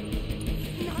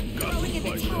 Not throwing in the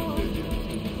towel.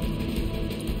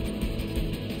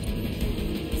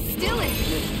 Still in.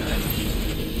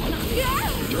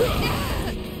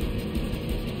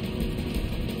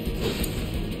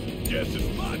 Guess it's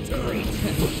my turn.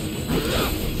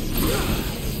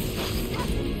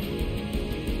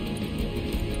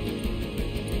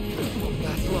 Won't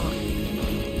last long.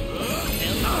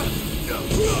 Not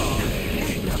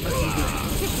looking good.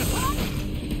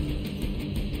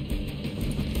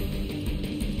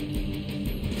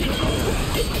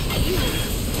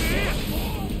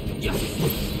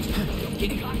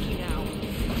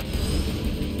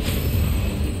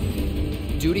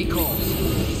 Duty calls.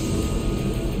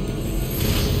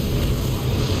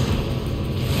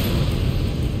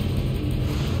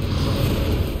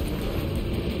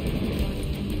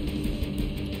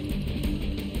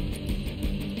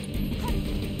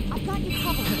 I've got you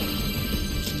covered.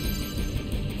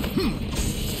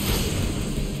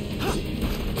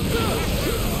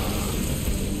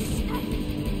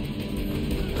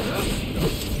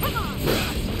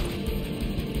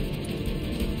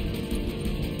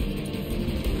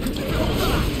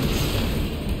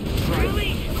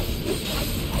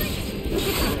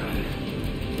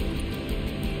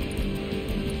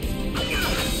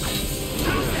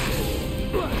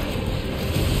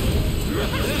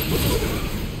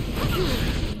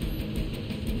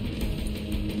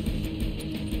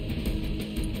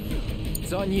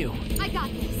 It's on you. I got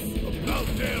this. About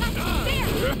damn time!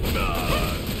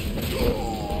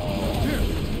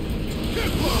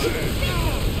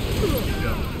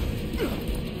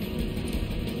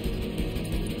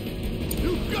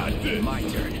 You got this! My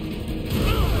turn.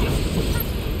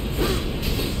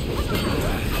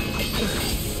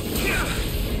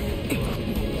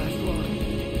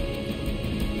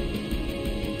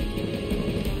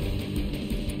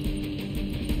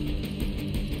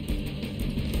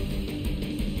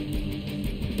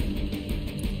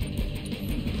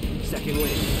 Second win.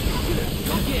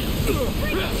 Go get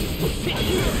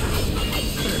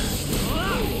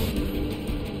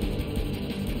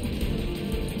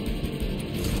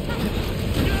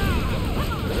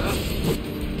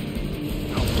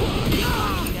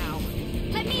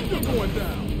Let me in. You're going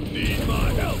down. Need my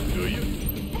help, do you?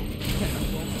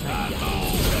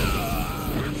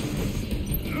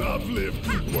 Love live,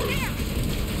 keep working.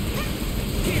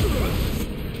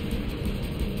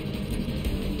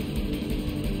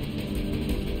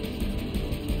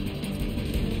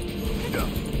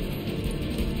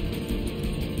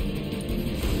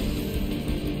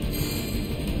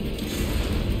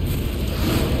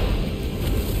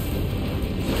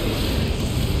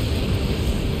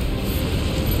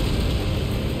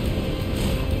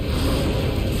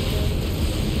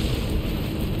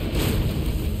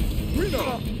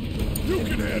 You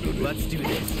can handle this. Let's do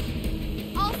this.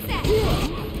 All set.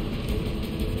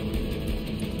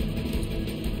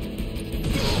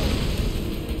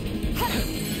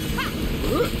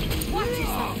 Watch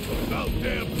yourself. About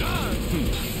damn time.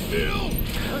 Still.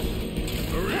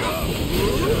 Hurry up.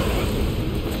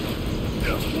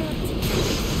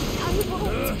 I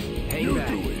won't. Hang You back.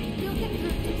 do it. You'll get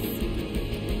through this.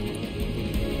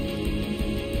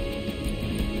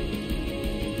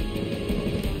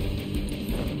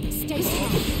 Stay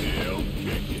strong. Still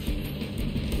kicking.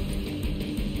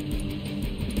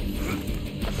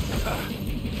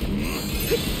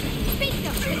 Beat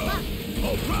them. Good luck.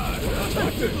 All right.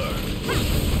 Watch it learn.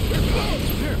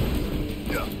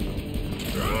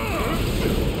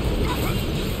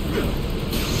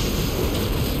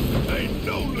 Ain't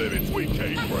no limits we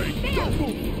can't break. Don't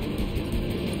move.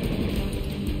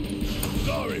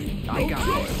 Sorry. I No got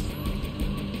choice.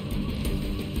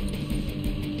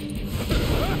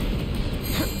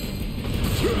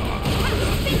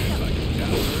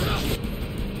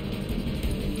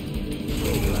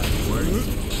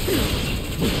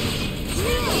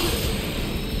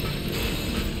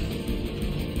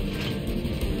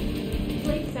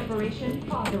 Plate separation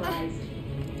authorized.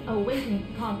 Awaiting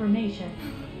confirmation.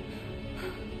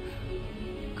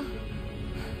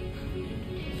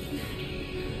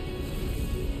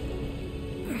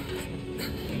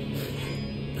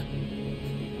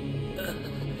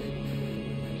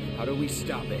 How do we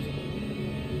stop it?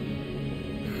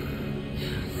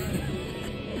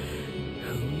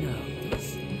 Who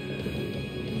knows?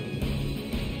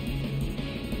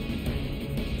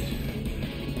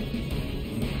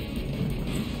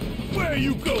 Where are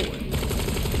you going?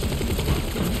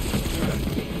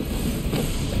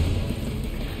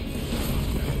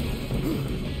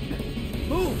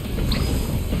 Move!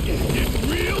 Getting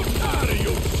real tired of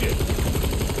your shit!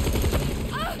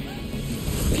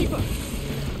 Keep up!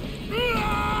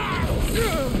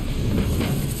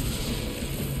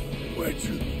 Where'd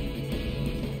you?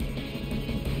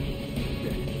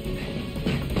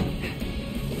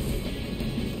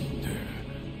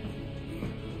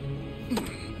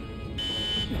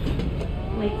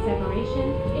 Plate separation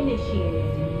initiated.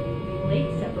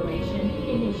 Plate separation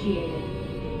initiated.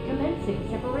 Commencing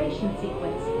separation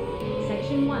sequence.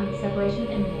 Section 1 separation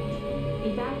imminent.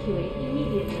 Evacuate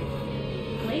immediately.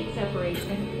 Plate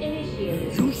separation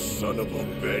initiated. You son of a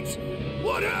bitch!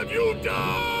 What have you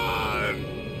done?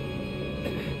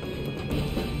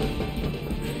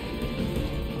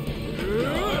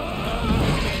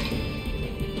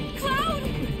 Cloud!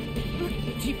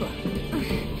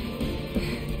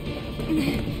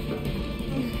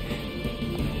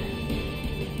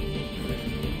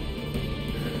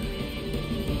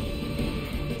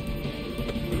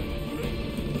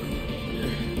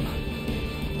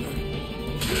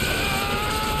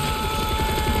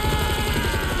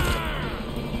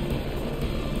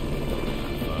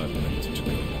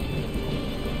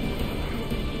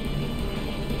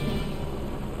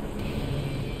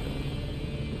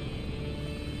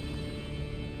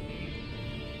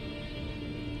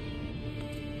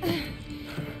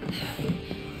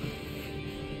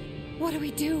 What do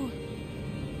we do?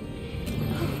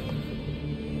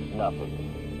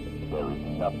 Nothing. There is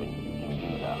nothing you can do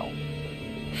now.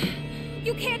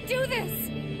 You can't do this!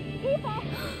 Eva!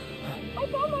 I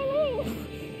found Marlene!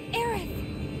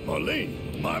 Aerith!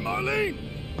 Marlene? My Marlene?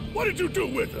 What did you do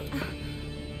with her?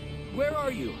 Where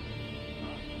are you?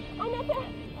 I'm at the...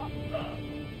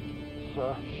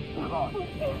 Sir, Jart.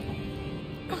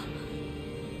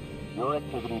 Your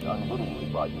activities unwittingly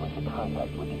brought you into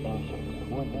contact with the Ancient,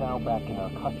 who is now back in our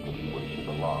custody where she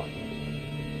belongs.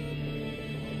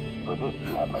 For this,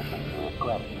 you have my sincerest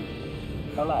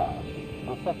gratitude. Alas,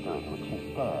 the sector in which you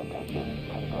stand has been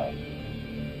condemned.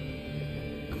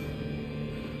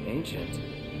 Ancient?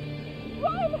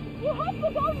 Run! You have to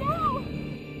go now!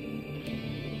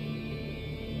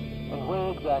 And where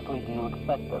exactly do you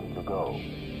expect them to go?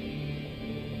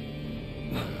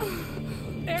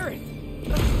 Aerith!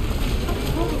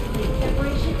 Plate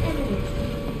separation imminent.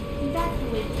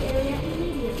 Evacuate the area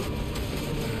immediately.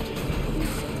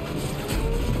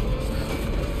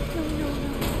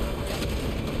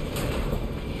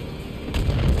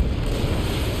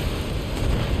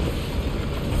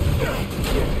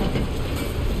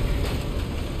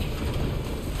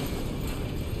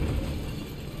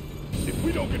 If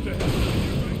we don't get the hell out of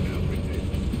here right now,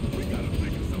 we gotta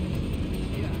think of something.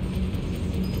 Yeah.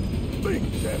 Think,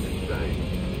 damn it, think.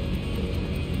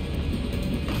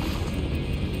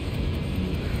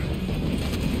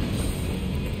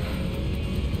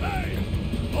 Hey!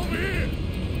 Over here!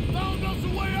 Found us a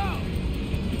way out!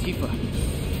 Tifa.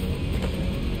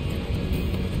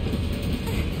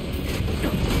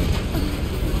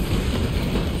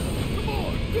 Come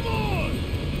on! Come on!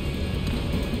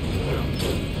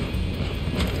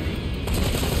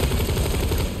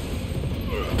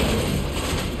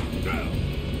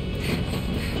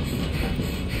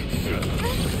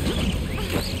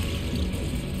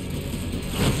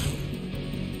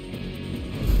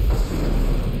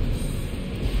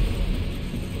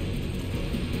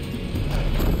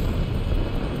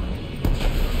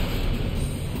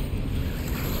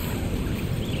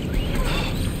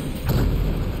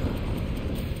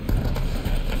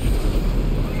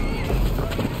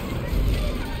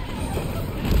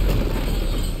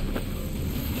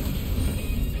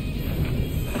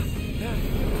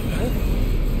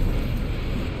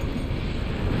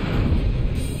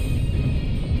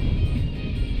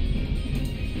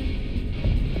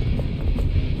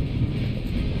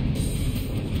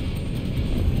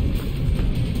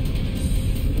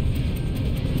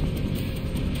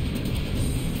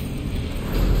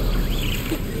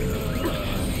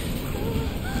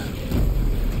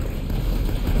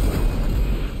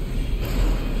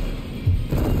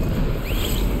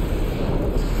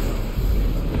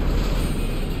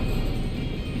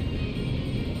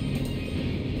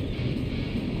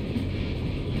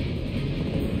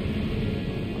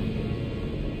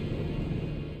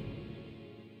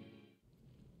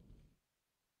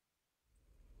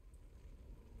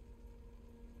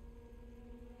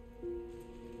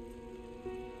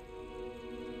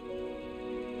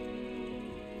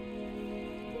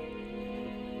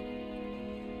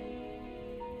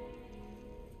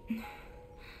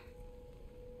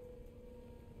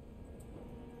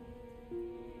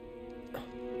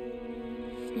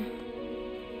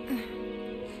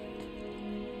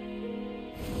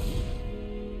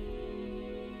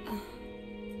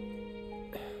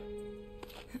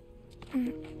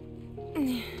 Mm.